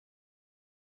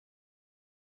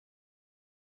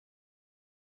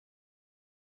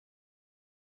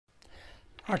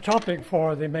Our topic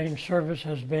for the main service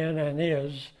has been and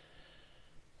is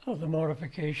the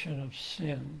mortification of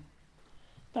sin.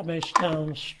 That may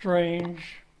sound strange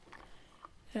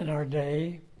in our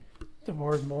day. The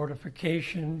word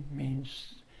mortification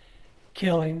means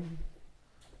killing,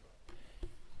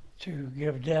 to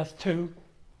give death to.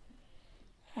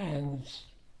 And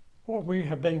what we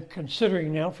have been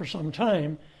considering now for some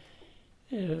time,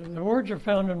 the words are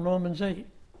found in Romans 8:13.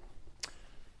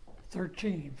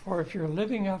 For if you're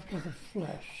living after the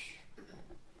flesh,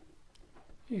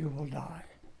 you will die.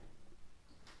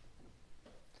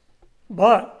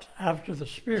 But after the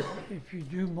Spirit, if you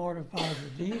do mortify the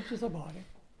deeds of the body,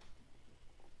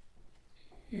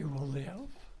 you will live.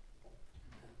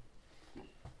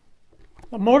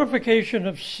 The mortification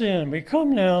of sin. We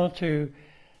come now to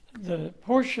the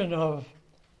portion of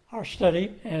our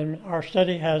study, and our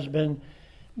study has been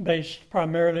based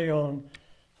primarily on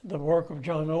the work of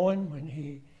John Owen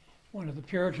when one of the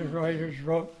Puritan writers,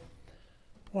 wrote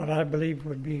what I believe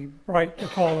would be right to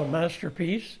call a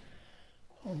masterpiece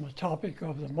on the topic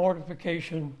of the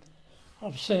mortification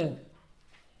of sin.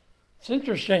 It's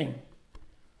interesting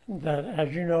that,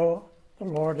 as you know, the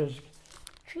Lord has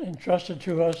entrusted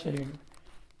to us a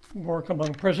work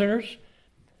among prisoners.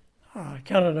 I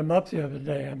counted them up the other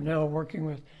day. I'm now working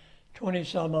with 20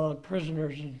 some odd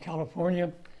prisoners in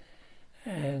California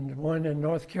and one in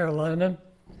North Carolina.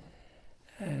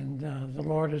 And the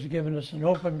Lord has given us an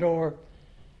open door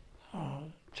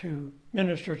to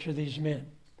minister to these men.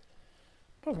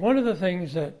 But one of the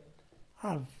things that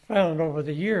I've found over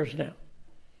the years now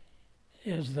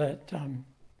is that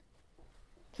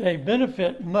they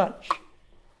benefit much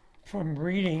from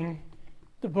reading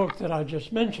the book that I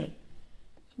just mentioned,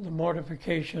 The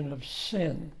Mortification of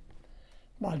Sin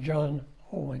by John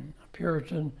Owen, a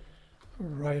Puritan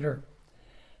writer.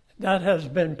 That has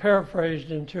been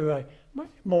paraphrased into a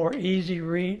more easy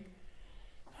read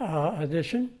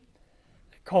edition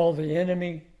called The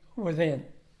Enemy Within.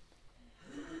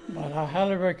 But I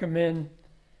highly recommend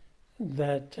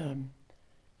that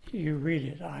you read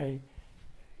it. I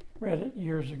read it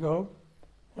years ago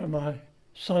when my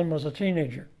son was a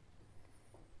teenager.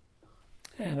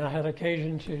 And I had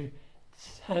occasion to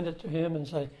hand it to him and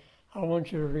say, I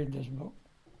want you to read this book.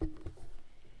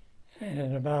 And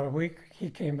in about a week, he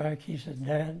came back, he said,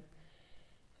 Dad,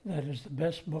 that is the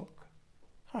best book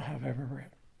I have ever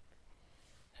read.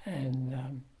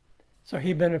 And so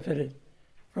he benefited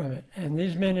from it. And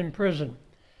these men in prison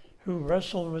who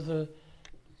wrestled with the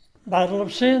battle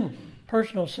of sin,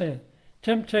 personal sin,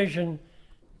 temptation,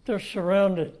 they're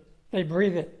surrounded, they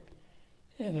breathe it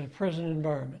in a prison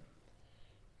environment.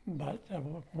 But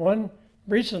one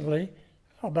recently,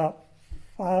 about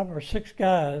 5 or 6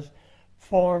 guys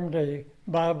formed a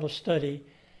Bible study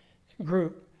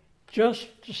group just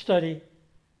to study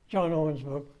John Owen's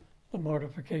book, The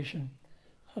Mortification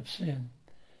of Sin.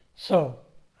 So,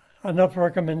 enough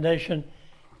recommendation.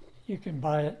 You can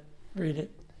buy it, read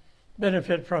it,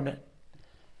 benefit from it.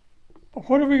 But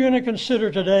what are we going to consider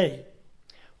today?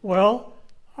 Well,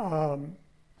 John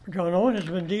Owen has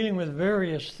been dealing with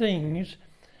various things,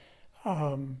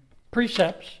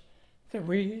 precepts that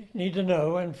we need to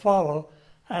know and follow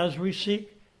as we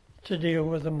seek to deal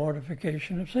with the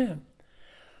mortification of sin.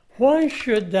 Why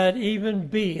should that even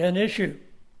be an issue?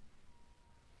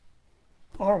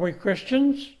 Are we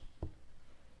Christians?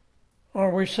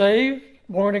 Are we saved,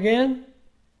 born again?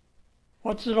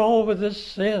 What's it all with this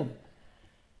sin?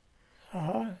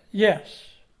 Yes,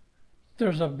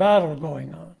 there's a battle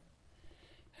going on.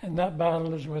 And that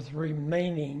battle is with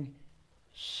remaining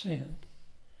sin.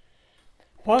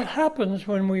 What happens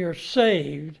when we are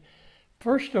saved?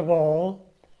 First of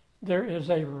all, there is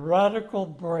a radical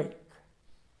break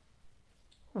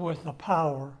with the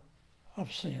power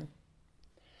of sin.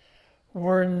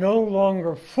 We're no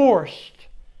longer forced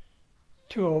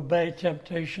to obey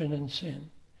temptation and sin.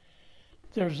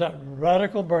 There's that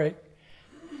radical break.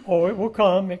 Oh, it will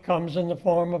come. It comes in the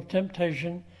form of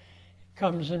temptation. It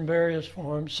comes in various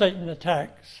forms. Satan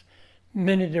attacks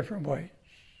many different ways.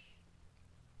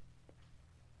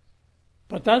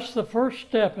 But that's the first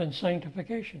step in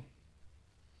sanctification,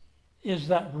 is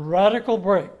that radical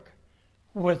break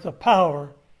with the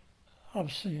power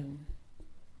of sin.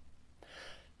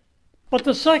 But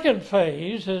the second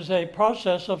phase is a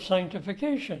process of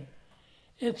sanctification.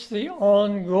 It's the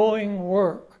ongoing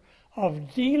work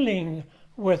of dealing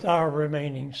with our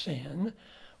remaining sin,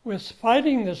 with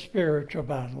fighting the spiritual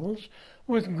battles,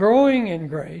 with growing in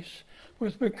grace,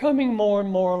 with becoming more and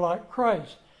more like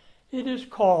Christ. It is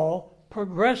called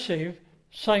progressive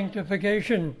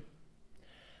sanctification.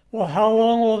 Well, how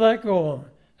long will that go on?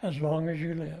 As long as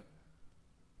you live.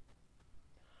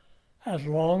 as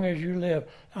long as you live,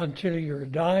 until your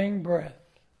dying breath,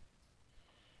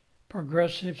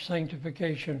 progressive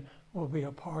sanctification will be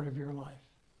a part of your life.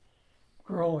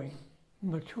 Growing,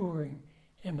 maturing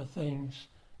in the things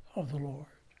of the Lord.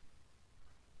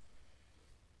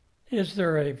 Is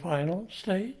there a final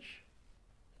stage?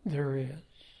 There is.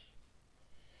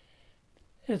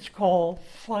 It's called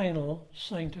final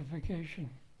sanctification.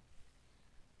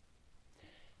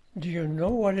 Do you know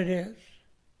what it is?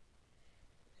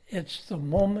 It's the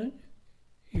moment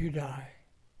you die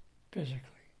physically.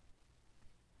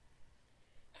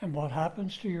 And what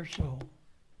happens to your soul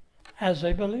as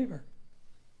a believer?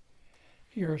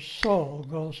 Your soul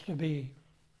goes to be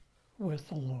with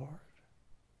the Lord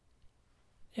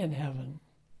in heaven.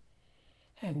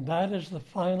 And that is the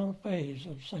final phase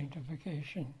of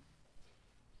sanctification.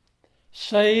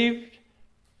 Saved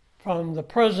from the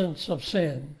presence of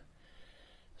sin.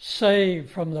 Saved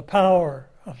from the power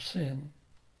of sin.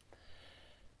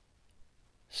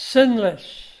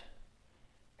 Sinless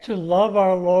to love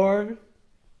our Lord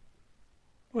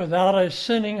without a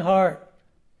sinning heart,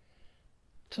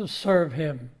 to serve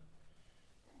Him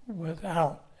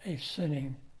without a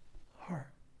sinning heart.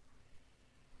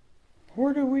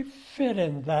 Where do we fit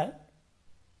in that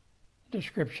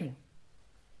description?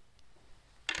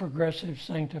 Progressive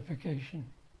sanctification.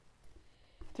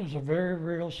 There's a very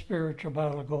real spiritual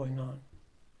battle going on.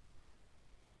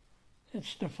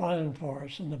 It's defined for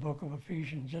us in the book of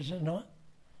Ephesians, is it not?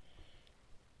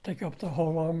 Take up the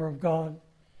whole armor of God,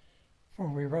 for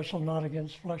we wrestle not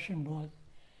against flesh and blood,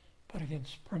 but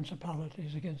against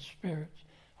principalities, against spirits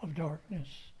of darkness.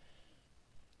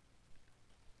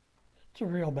 It's a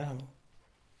real battle.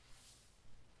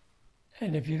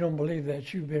 And if you don't believe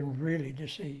that, you've been really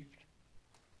deceived.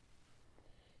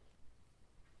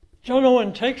 John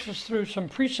Owen takes us through some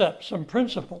precepts, some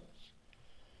principles.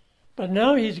 But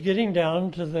now he's getting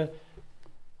down to the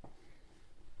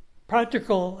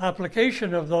practical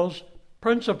application of those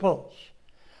principles.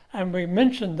 And we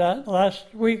mentioned that last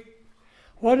week.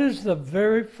 What is the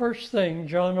very first thing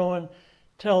John Owen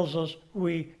tells us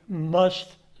we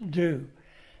must do?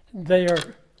 They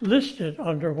are listed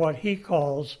under what he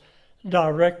calls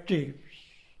directives.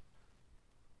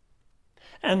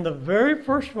 And the very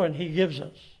first one he gives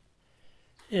us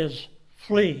is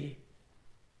flee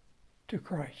to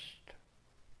Christ.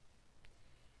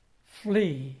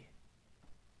 Flee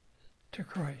to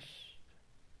Christ.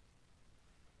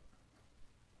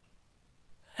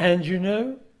 And you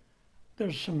know,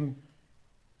 there's some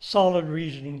solid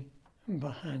reasoning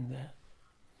behind that.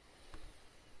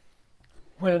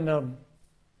 When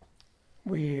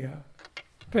we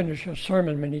finish a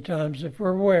sermon many times, if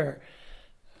we're aware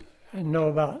and know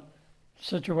about the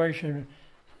situation,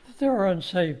 that there are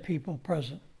unsaved people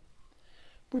present,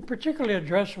 we particularly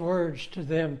address words to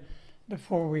them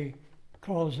before we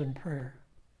close in prayer.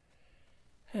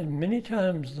 And many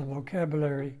times the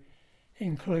vocabulary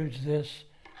includes this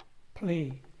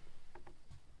plea.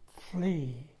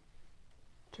 Flee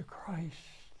to Christ.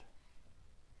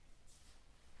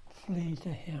 Flee to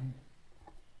Him.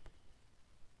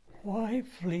 Why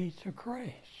flee to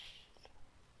Christ?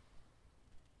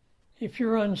 If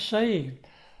you're unsaved,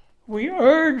 we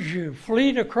urge you,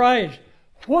 flee to Christ.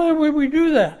 Why would we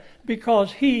do that?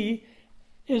 Because He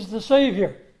is the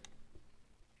Savior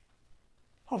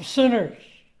of sinners.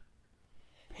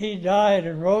 He died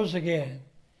and rose again.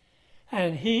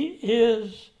 And He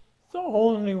is the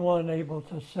only one able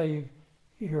to save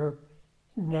your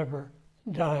never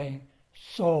dying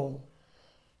soul.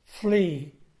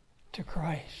 Flee to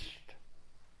Christ.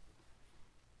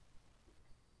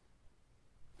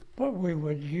 But we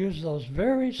would use those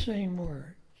very same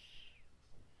words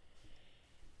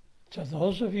to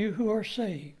those of you who are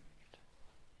saved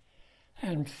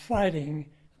and fighting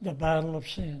the battle of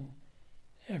sin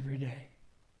every day.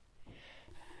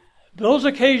 Those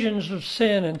occasions of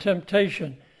sin and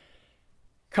temptation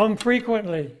come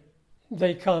frequently.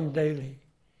 They come daily.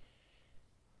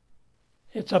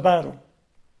 It's a battle.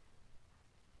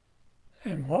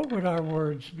 And what would our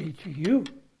words be to you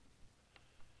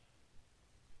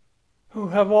who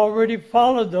have already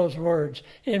followed those words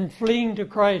in fleeing to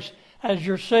Christ as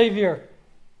your Savior,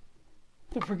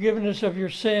 the forgiveness of your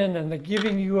sin and the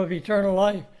giving you of eternal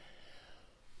life?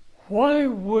 Why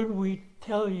would we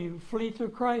tell you flee to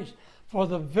Christ? For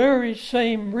the very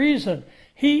same reason.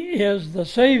 He is the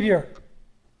Savior.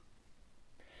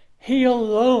 He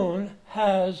alone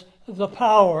has the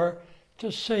power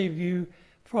to save you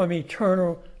from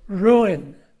eternal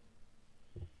ruin.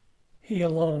 He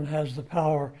alone has the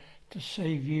power to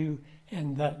save you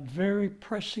in that very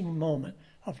pressing moment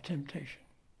of temptation.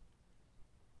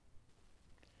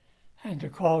 And to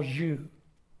cause you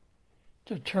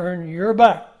to turn your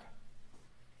back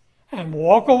and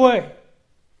walk away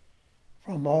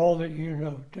from all that you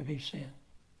know to be sin.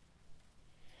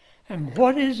 And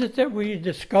what is it that we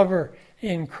discover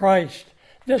in Christ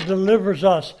that delivers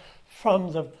us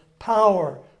from the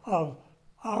power of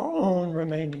our own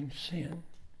remaining sin?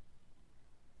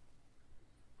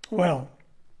 Well,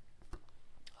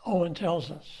 Owen tells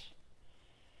us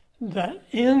that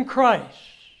in Christ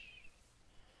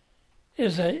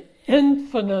is an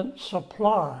infinite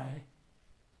supply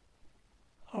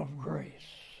of grace.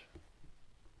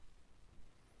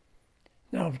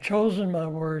 Now, I've chosen my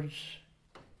words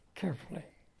carefully.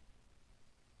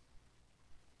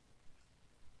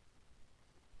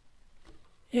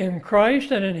 In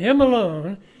Christ and in Him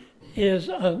alone is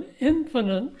an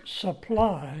infinite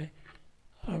supply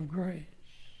of grace.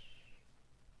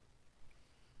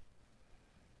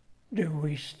 Do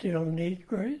we still need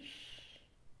grace?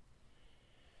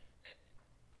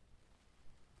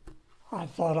 I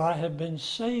thought I had been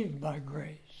saved by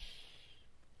grace.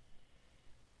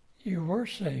 You were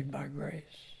saved by grace.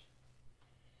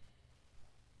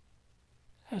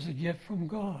 As a gift from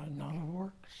God, not of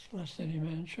works, lest any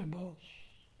man should boast.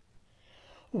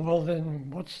 Well then,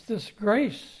 what's this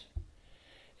grace?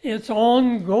 It's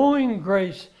ongoing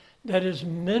grace that is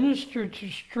ministered to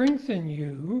strengthen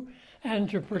you and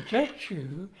to protect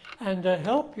you and to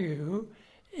help you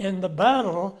in the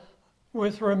battle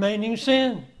with remaining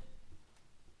sin.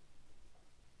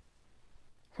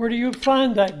 Where do you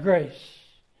find that grace?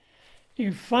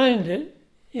 You find it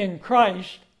in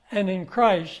Christ and in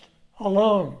Christ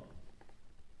alone.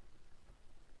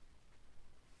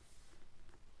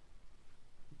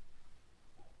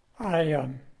 I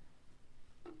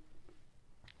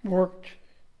worked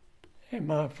in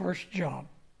my first job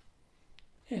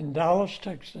in Dallas,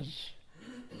 Texas,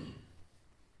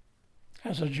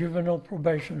 as a juvenile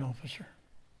probation officer.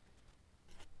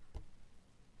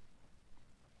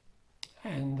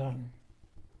 And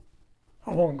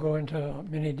I won't go into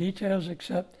many details,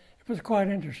 except it was quite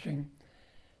interesting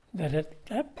that at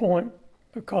that point,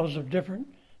 because of different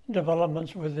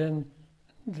developments within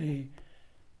the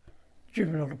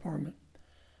juvenile department,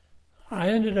 I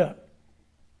ended up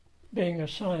being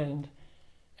assigned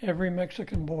every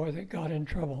Mexican boy that got in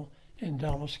trouble in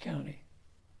Dallas County.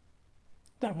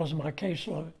 That was my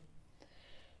caseload,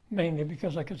 mainly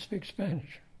because I could speak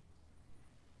Spanish.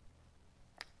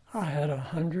 I had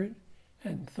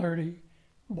 130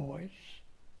 boys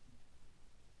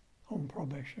on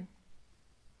probation.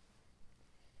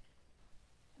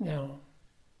 Now,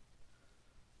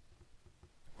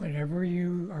 whenever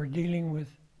you are dealing with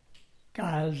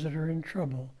guys that are in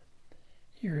trouble,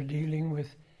 you're dealing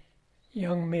with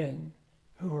young men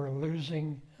who are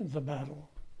losing the battle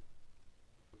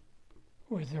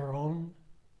with their own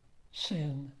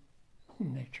sin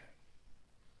nature.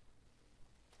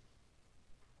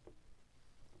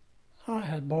 I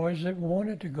had boys that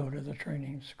wanted to go to the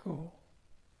training school.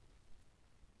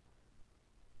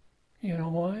 You know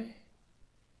why?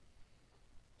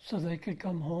 So they could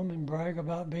come home and brag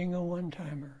about being a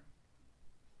one-timer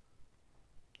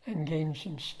and gain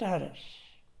some status.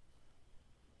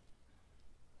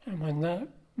 And when that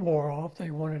wore off, they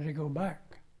wanted to go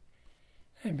back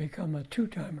and become a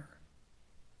two-timer.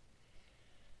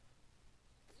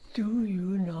 Do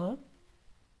you not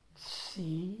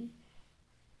see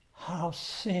how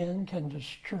sin can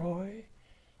destroy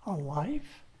a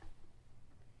life?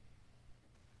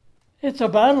 It's a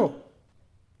battle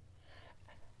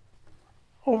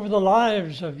over the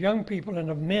lives of young people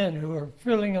and of men who are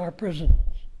filling our prisons.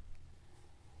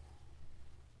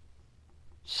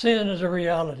 Sin is a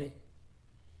reality,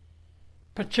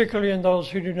 particularly in those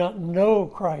who do not know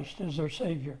Christ as their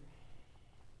Savior.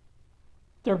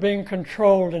 They're being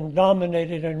controlled and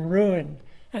dominated and ruined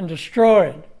and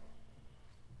destroyed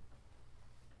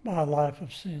by a life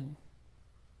of sin.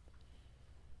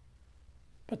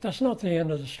 But that's not the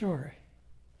end of the story.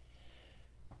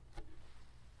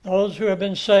 Those who have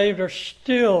been saved are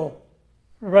still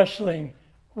wrestling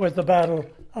with the battle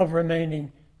of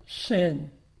remaining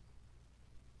sin.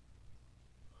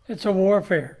 It's a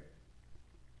warfare.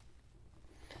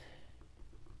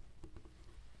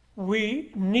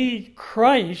 We need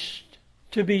Christ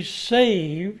to be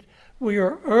saved. We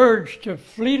are urged to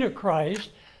flee to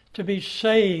Christ to be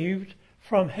saved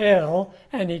from hell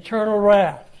and eternal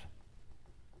wrath.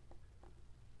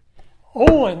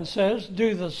 Owen says,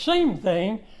 do the same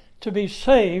thing to be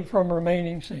saved from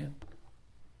remaining sin.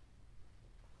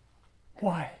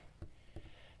 Why?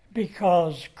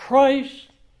 Because Christ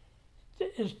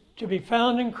is to be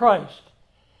found in Christ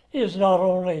is not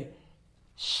only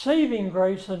saving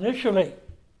grace initially,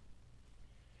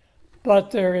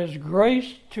 but there is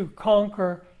grace to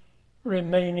conquer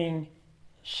remaining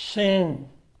sin.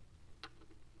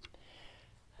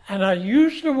 And I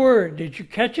used the word, did you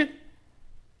catch it?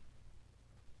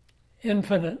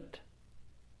 Infinite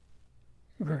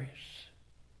grace.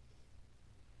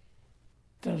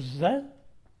 Does that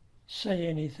say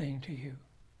anything to you?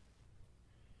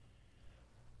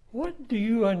 What do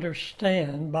you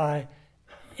understand by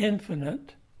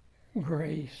infinite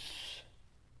grace?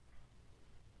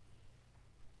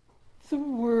 The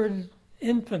word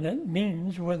infinite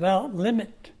means without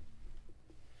limit.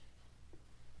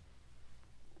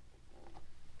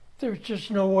 There's just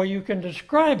no way you can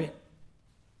describe it.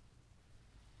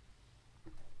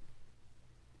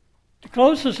 The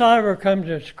closest I ever come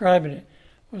to describing it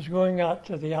was going out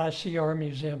to the ICR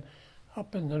Museum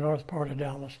up in the north part of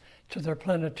Dallas to their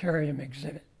planetarium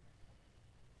exhibit.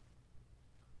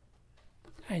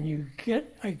 And you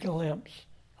get a glimpse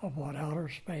of what outer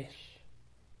space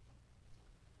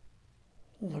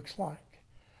looks like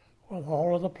with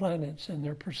all of the planets and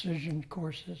their precision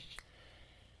courses.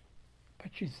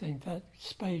 But you think that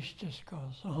space just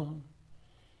goes on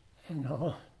and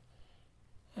on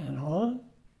and on.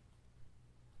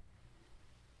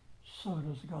 So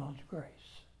does God's grace.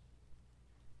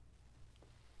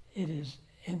 It is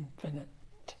infinite.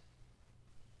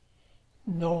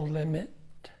 No limit.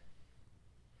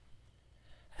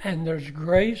 And there's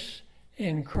grace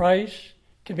in Christ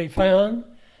to be found,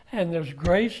 and there's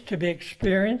grace to be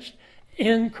experienced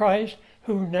in Christ,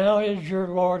 who now is your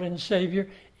Lord and Savior,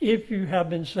 if you have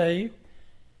been saved.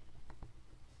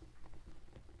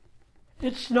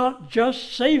 It's not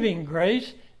just saving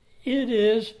grace, it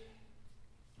is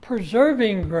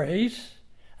preserving grace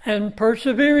and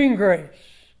persevering grace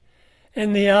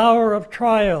in the hour of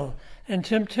trial and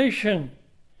temptation.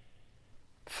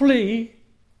 Flee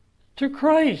to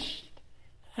Christ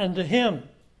and to Him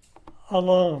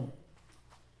alone.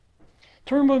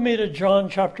 Turn with me to John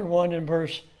chapter 1 and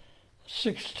verse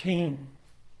 16.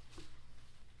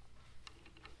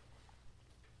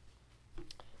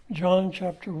 John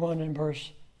chapter 1 and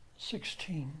verse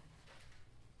 16.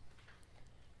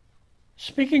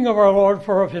 Speaking of our Lord,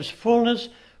 for of His fullness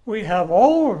we have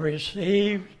all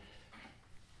received,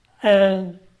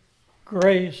 and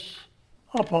grace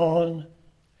upon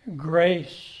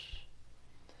grace.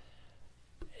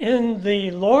 In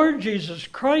the Lord Jesus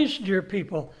Christ, dear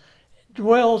people,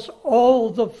 dwells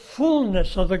all the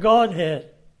fullness of the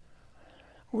Godhead.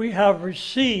 We have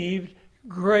received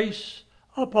grace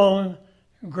upon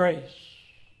grace.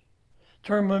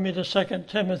 Turn with me to 2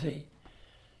 Timothy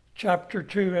chapter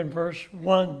 2 and verse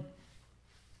 1.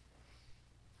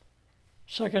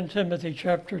 2 Timothy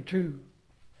chapter 2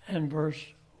 and verse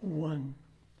 1.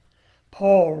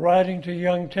 Paul writing to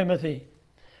young Timothy,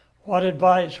 what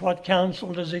advice, what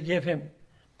counsel does he give him?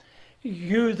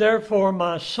 You therefore,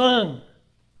 my son,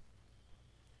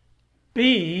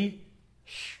 be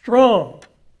strong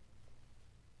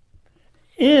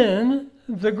in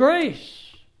the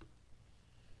grace.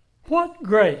 What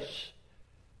grace?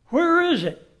 Where is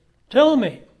it? Tell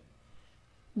me.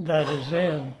 That is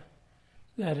in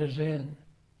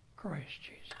Christ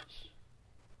Jesus.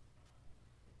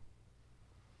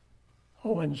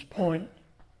 Owen's point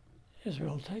is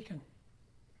well taken.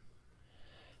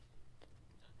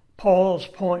 Paul's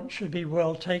point should be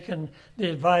well taken. The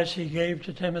advice he gave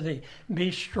to Timothy,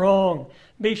 be strong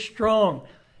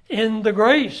in the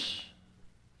grace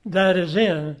that is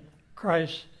in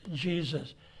Christ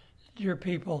Jesus. Dear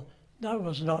people, that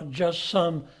was not just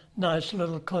some nice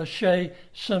little cliche,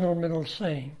 sentimental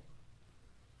saying.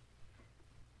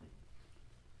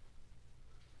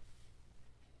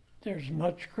 There's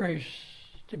much grace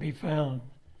to be found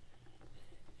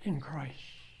in Christ.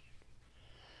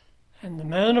 And the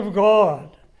man of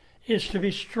God is to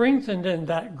be strengthened in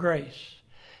that grace.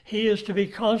 He is to be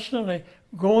constantly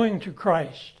going to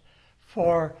Christ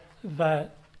for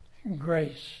that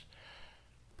grace.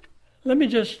 Let me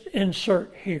just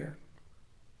insert here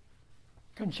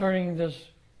concerning this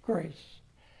grace.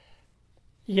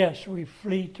 Yes, we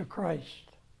flee to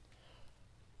Christ.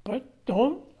 But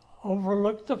don't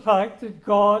overlook the fact that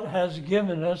God has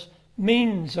given us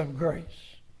means of grace.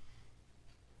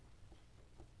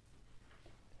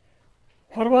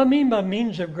 What do I mean by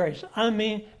means of grace? I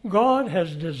mean God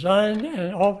has designed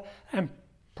and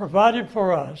provided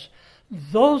for us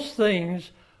those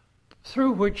things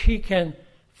through which He can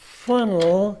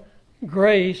funnel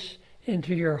grace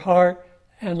into your heart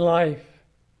and life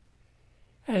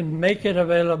and make it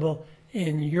available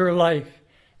in your life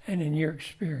and in your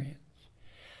experience.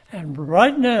 And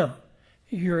right now,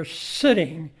 you're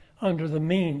sitting under the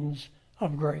means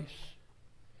of grace.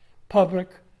 Public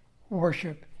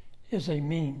worship is a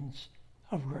means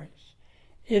of grace.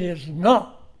 It is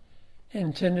not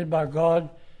intended by God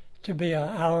to be an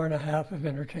hour and a half of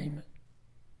entertainment.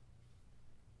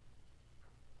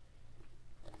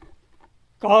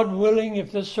 God willing,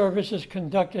 if this service is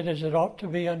conducted as it ought to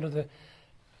be under the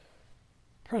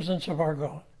presence of our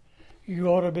God, you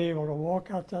ought to be able to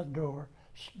walk out that door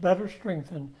better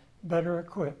strengthened, better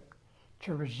equipped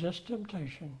to resist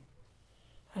temptation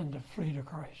and to flee to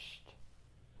Christ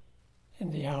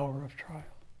in the hour of trial.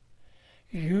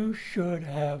 You should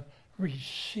have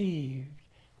received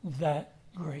that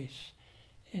grace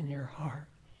in your heart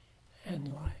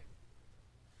and life.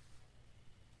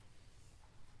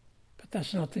 But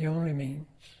that's not the only means.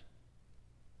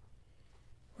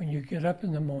 When you get up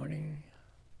in the morning,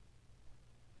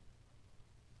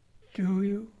 do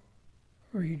you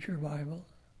read your Bible?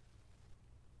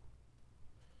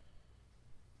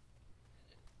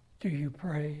 Do you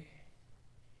pray?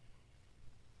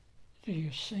 Do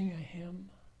you sing a hymn?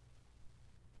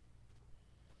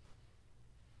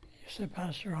 You say,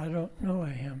 Pastor, I don't know a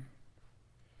hymn.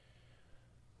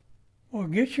 Well,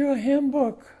 get you a hymn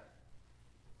book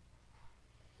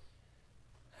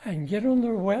and get on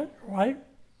the right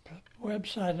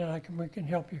website, and we can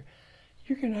help you.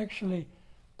 You can actually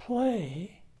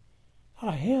play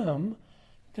a hymn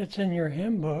that's in your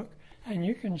hymn book, and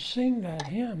you can sing that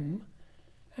hymn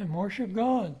and worship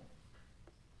God.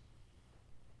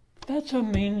 That's a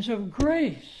means of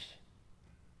grace.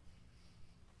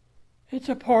 It's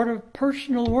a part of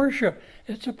personal worship.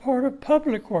 It's a part of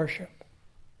public worship.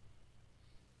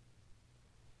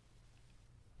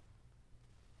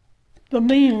 The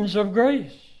means of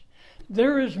grace.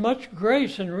 There is much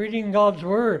grace in reading God's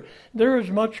Word. There is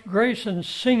much grace in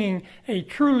singing a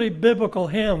truly biblical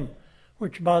hymn,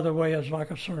 which, by the way, is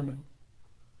like a sermon.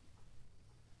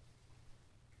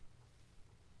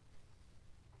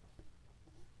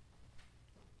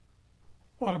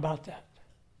 What about that?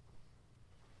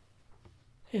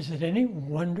 Is it any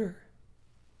wonder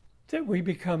that we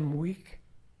become weak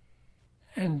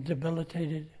and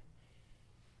debilitated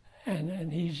and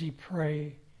an easy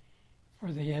prey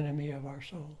for the enemy of our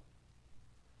soul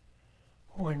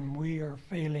when we are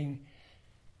failing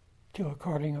to,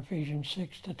 according to Ephesians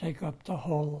 6, to take up the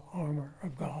whole armor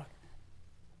of God?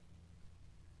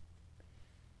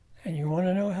 And you want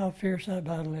to know how fierce that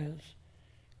battle is?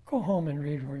 Go home and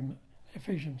read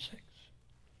Ephesians 6.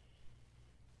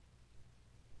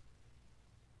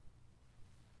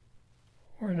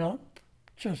 We're not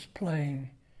just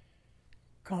playing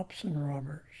cops and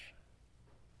robbers.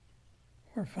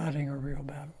 We're fighting a real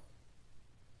battle.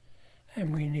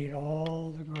 And we need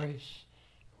all the grace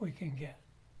we can get.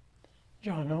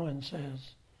 John Owen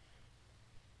says,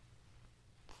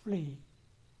 flee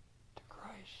to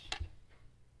Christ.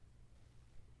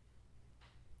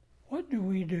 What do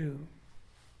we do?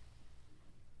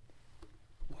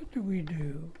 What do we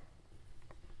do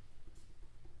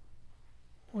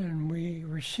when we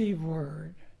receive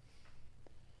word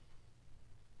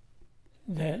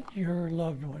that your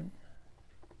loved one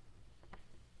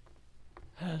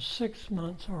has 6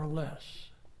 months or less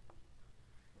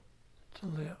to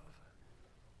live?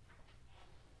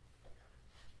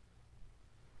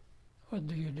 What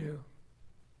do you do?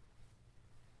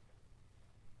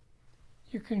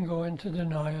 You can go into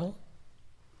denial.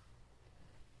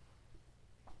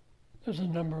 There's a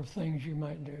number of things you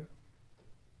might do.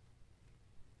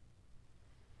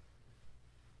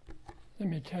 Let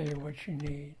me tell you what you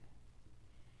need.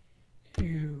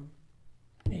 You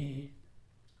need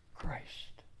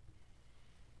Christ.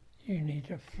 You need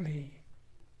to flee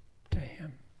to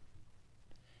Him.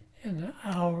 In the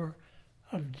hour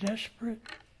of desperate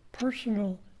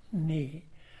personal need,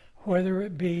 whether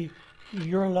it be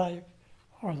your life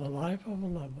or the life of a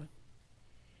loved one,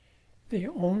 the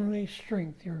only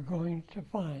strength you're going to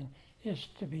find is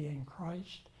to be in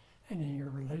Christ and in your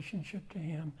relationship to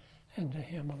Him and to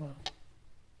Him alone.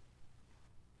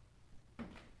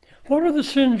 What are the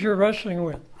sins you're wrestling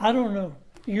with? I don't know.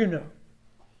 You know.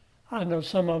 I know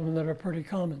some of them that are pretty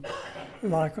common.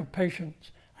 Lack of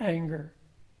patience, anger,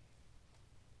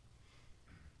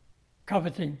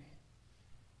 coveting,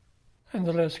 and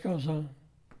the list goes on.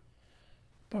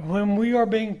 But when we are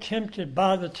being tempted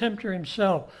by the tempter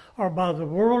himself or by the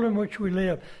world in which we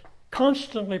live,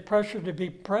 constantly pressured to be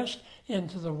pressed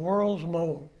into the world's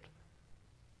mold,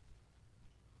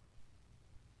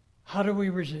 how do we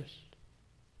resist?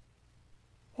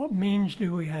 What means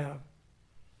do we have?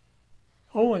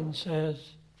 Owen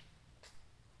says,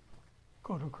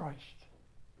 go to Christ.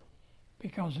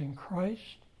 Because in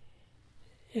Christ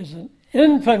is an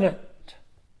infinite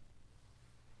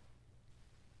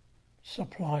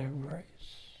supply of grace.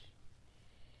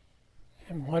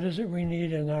 And what is it we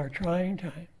need in our trying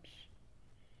times?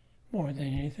 More than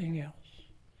anything else,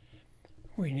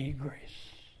 we need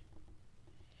grace.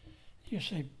 You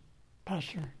say,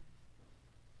 Pastor,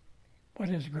 what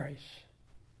is grace?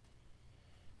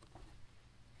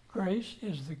 Grace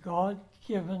is the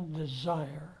God-given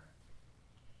desire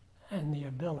and the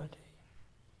ability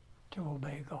to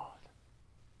obey God.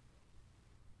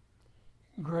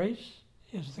 Grace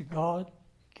is the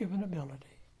God-given ability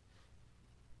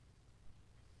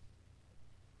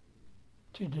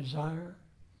to desire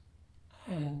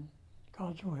and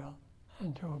God's will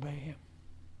and to obey Him.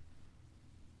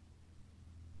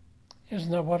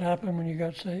 Isn't that what happened when you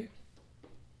got saved?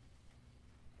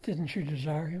 Didn't you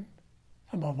desire Him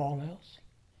above all else?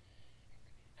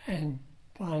 And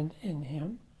find in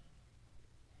Him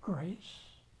grace.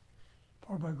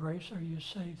 For by grace are you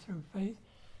saved through faith,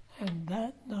 and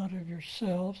that not of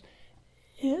yourselves.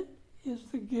 It is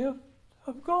the gift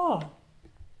of God.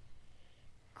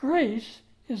 Grace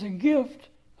is a gift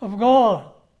of God.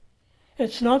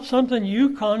 It's not something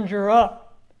you conjure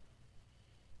up.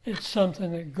 It's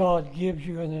something that God gives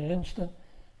you in an instant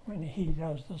when He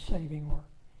does the saving work.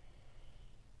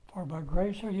 For by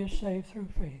grace are you saved through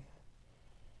faith,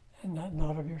 and that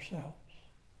not of yourselves.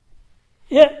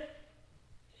 It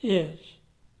is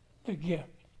the gift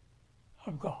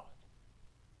of God,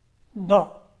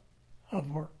 not of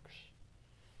works,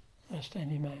 lest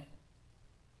any man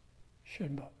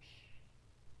should boast.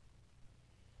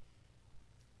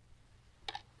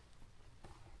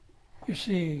 You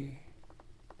see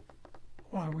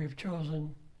why we've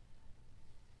chosen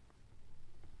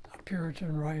a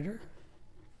Puritan writer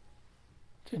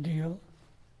to deal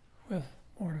with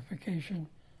mortification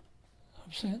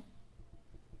of sin.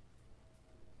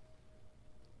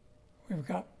 We've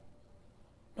got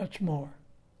much more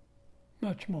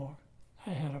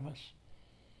ahead of us.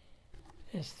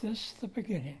 Is this the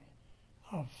beginning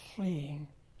of fleeing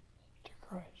to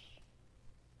Christ?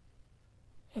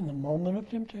 In the moment of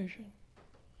temptation,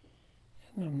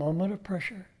 in the moment of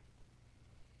pressure,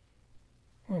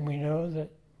 when we know that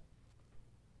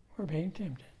we're being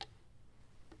tempted.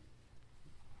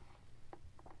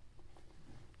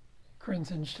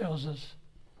 Corinthians tells us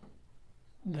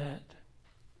that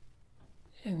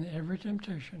in every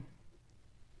temptation,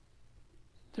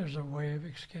 there's a way of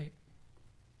escape.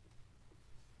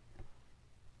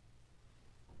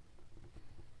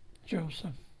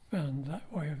 Joseph found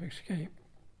that way of escape,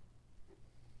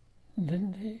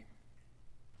 didn't he?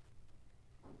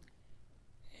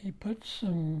 He put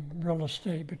some real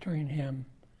estate between him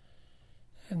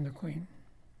and the queen.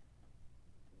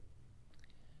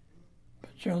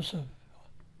 But Joseph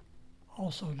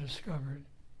also discovered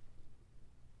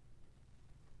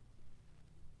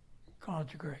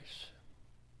God's grace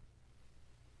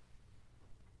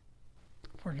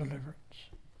for deliverance.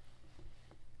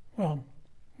 Well,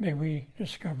 may we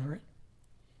discover it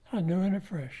anew and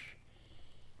afresh,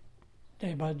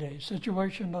 day by day,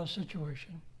 situation by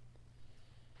situation.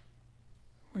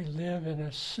 We live in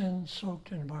a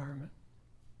sin-soaked environment,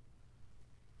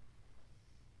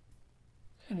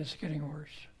 and it's getting worse.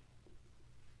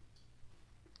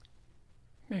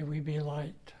 May we be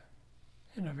light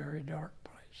in a very dark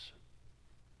place.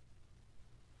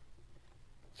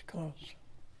 Let's close.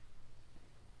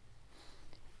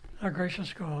 Our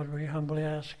gracious God, we humbly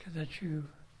ask that you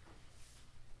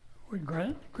would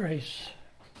grant grace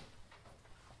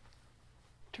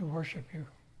to worship you.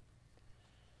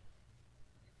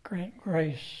 Grant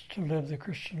grace to live the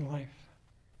Christian life.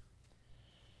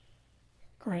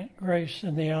 Grant grace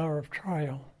in the hour of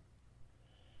trial,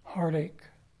 heartache,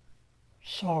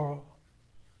 sorrow,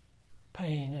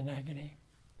 pain, and agony.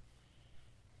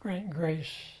 Grant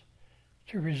grace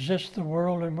to resist the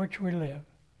world in which we live,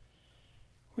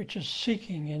 which is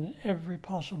seeking in every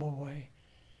possible way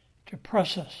to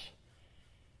press us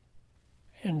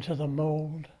into the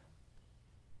mold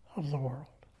of the world.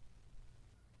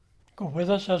 Go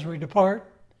with us as we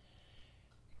depart.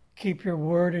 Keep your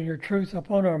word and your truth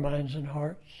upon our minds and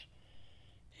hearts,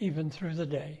 even through the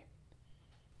day,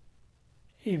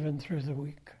 even through the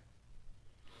week,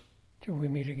 till we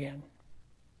meet again.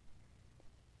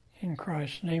 In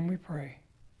Christ's name we pray.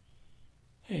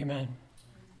 Amen.